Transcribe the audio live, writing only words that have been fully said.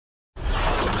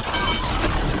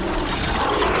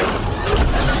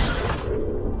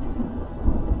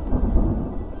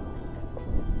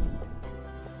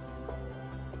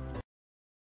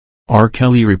R.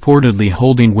 Kelly reportedly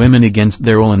holding women against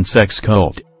their will in sex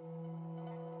cult.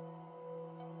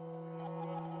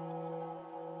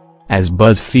 As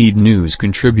BuzzFeed News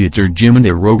contributor Jim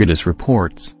DeRogatis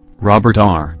reports, Robert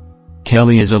R.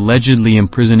 Kelly is allegedly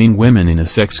imprisoning women in a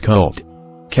sex cult.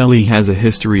 Kelly has a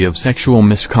history of sexual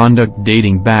misconduct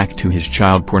dating back to his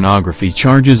child pornography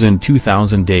charges in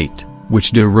 2008,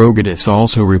 which DeRogatis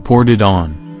also reported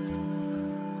on.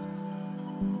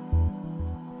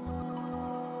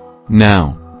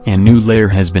 Now, a new layer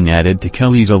has been added to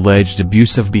Kelly's alleged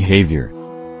abusive behavior.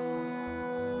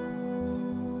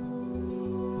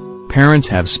 Parents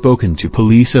have spoken to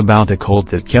police about the cult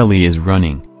that Kelly is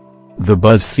running. The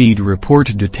BuzzFeed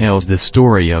report details the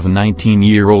story of a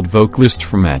 19-year-old vocalist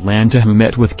from Atlanta who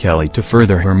met with Kelly to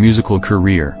further her musical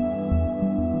career.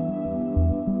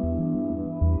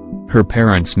 Her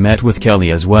parents met with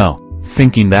Kelly as well,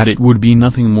 thinking that it would be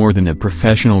nothing more than a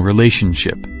professional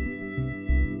relationship.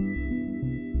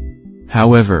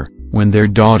 However, when their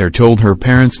daughter told her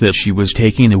parents that she was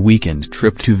taking a weekend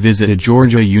trip to visit a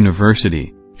Georgia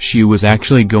university, she was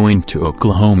actually going to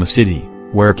Oklahoma City,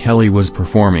 where Kelly was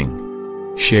performing.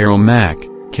 Cheryl Mack,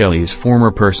 Kelly's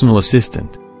former personal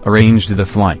assistant, arranged the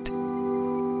flight.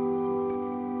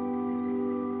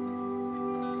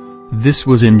 This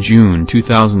was in June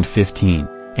 2015,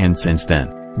 and since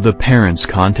then, the parents'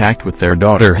 contact with their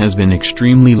daughter has been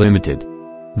extremely limited.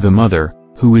 The mother,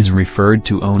 who is referred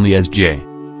to only as J.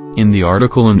 in the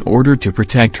article in order to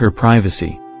protect her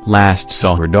privacy, last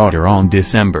saw her daughter on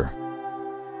December.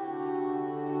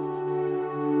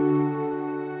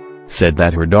 Said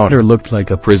that her daughter looked like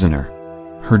a prisoner.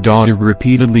 Her daughter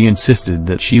repeatedly insisted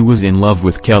that she was in love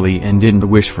with Kelly and didn't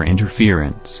wish for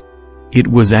interference. It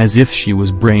was as if she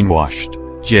was brainwashed,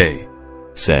 J.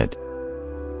 said.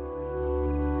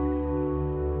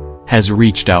 Has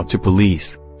reached out to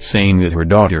police, saying that her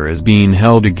daughter is being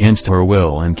held against her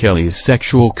will in Kelly's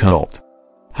sexual cult.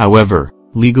 However,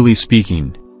 legally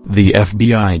speaking, the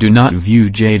FBI do not view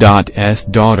J.'s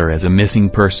daughter as a missing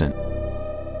person.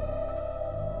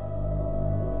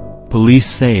 Police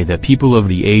say that people of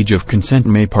the age of consent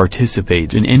may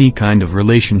participate in any kind of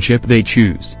relationship they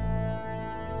choose.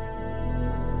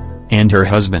 And her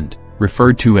husband,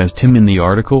 referred to as Tim in the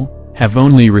article, have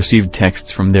only received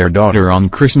texts from their daughter on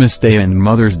Christmas Day and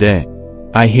Mother's Day.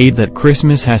 "I hate that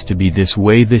Christmas has to be this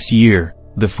way this year,"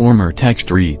 the former text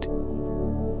read.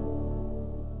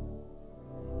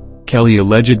 Kelly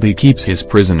allegedly keeps his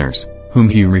prisoners, whom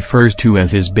he refers to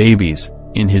as his babies,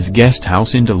 in his guest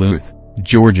house in Duluth,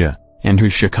 Georgia, and her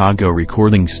Chicago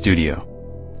recording studio.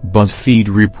 BuzzFeed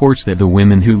reports that the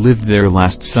women who lived there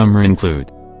last summer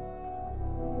include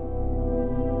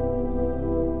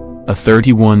a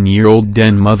 31-year-old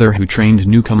den mother who trained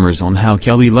newcomers on how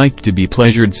Kelly liked to be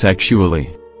pleasured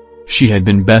sexually. She had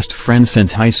been best friends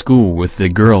since high school with the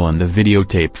girl in the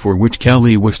videotape for which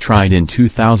Kelly was tried in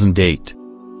 2008.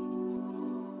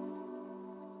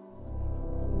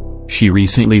 She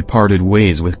recently parted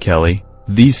ways with Kelly,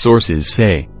 these sources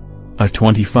say. A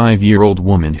 25-year-old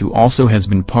woman who also has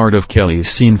been part of Kelly's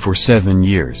scene for 7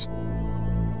 years.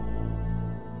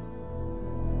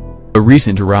 A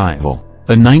recent arrival,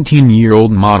 a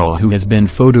 19-year-old model who has been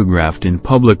photographed in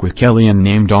public with Kelly and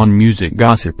named on music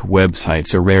gossip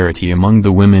websites, a rarity among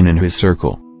the women in his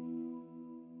circle.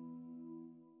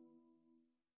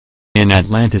 An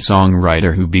Atlanta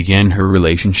songwriter who began her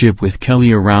relationship with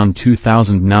Kelly around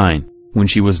 2009, when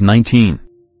she was 19.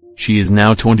 She is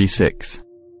now 26.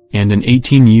 And an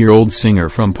 18-year-old singer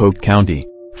from Polk County,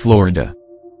 Florida.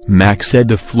 Mack said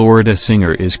the Florida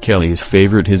singer is Kelly's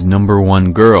favorite, his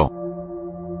 #1 girl.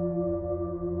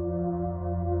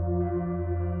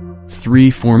 3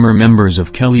 former members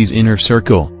of Kelly's inner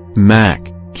circle,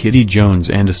 Mack, Kitty Jones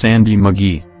and Sandy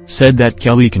McGee, said that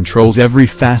Kelly controls every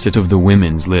facet of the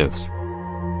women's lives.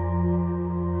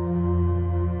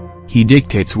 He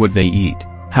dictates what they eat,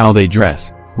 how they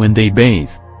dress, when they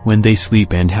bathe, when they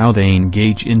sleep and how they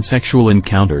engage in sexual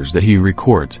encounters that he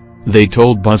records, they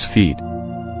told BuzzFeed.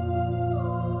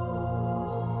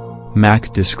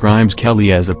 Mack describes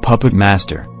Kelly as a puppet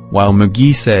master, while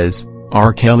McGee says,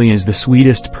 "R. Kelly is the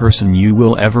sweetest person you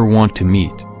will ever want to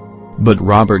meet. But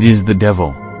Robert is the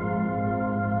devil."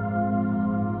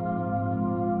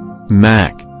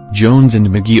 Mack, Jones and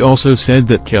McGee also said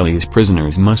that Kelly's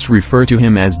prisoners must refer to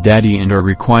him as Daddy and are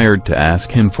required to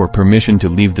ask him for permission to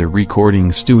leave the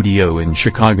recording studio in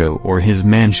Chicago or his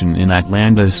mansion in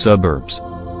Atlanta's suburbs.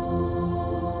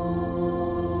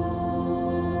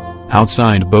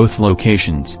 Outside both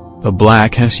locations, a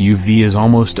black SUV is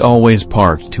almost always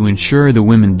parked to ensure the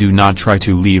women do not try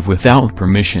to leave without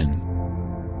permission.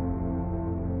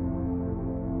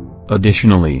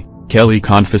 Additionally, Kelly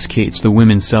confiscates the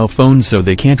women's cell phones so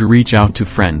they can't reach out to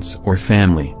friends or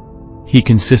family. He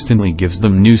consistently gives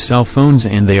them new cell phones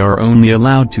and they are only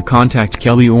allowed to contact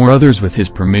Kelly or others with his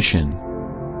permission.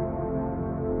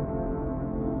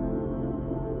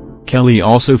 Kelly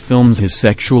also films his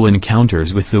sexual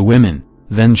encounters with the women,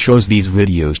 then shows these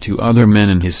videos to other men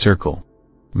in his circle.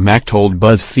 Mack told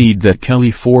BuzzFeed that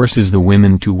Kelly forces the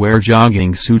women to wear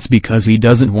jogging suits because he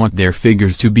doesn't want their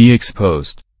figures to be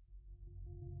exposed.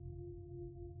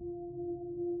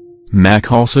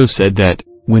 Mack also said that,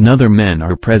 when other men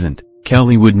are present,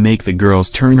 Kelly would make the girls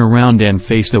turn around and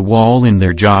face the wall in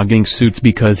their jogging suits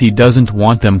because he doesn't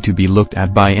want them to be looked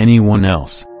at by anyone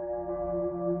else.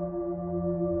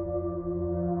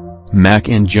 Mack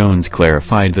and Jones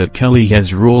clarified that Kelly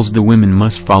has rules the women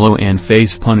must follow and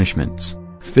face punishments,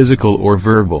 physical or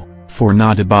verbal, for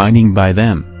not abiding by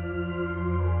them.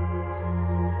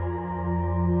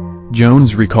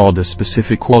 Jones recalled a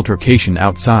specific altercation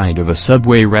outside of a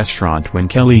Subway restaurant when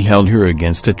Kelly held her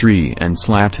against a tree and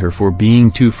slapped her for being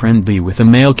too friendly with a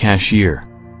male cashier.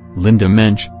 Linda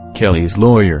Mensch, Kelly's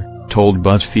lawyer, told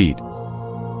BuzzFeed.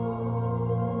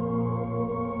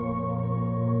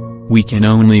 "We can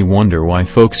only wonder why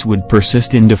folks would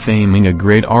persist in defaming a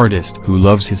great artist who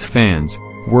loves his fans,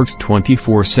 works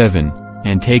 24/7,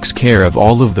 and takes care of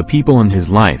all of the people in his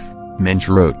life," Mensch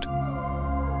wrote.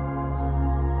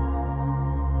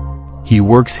 "He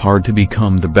works hard to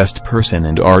become the best person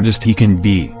and artist he can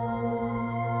be.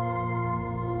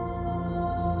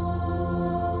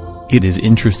 It is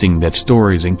interesting that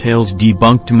stories and tales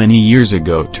debunked many years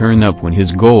ago turn up when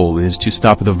his goal is to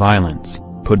stop the violence,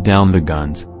 put down the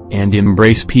guns, and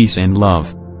embrace peace and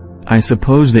love. I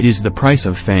suppose that is the price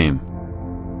of fame."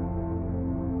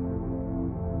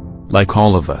 Like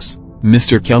all of us,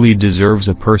 Mr. Kelly deserves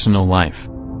a personal life.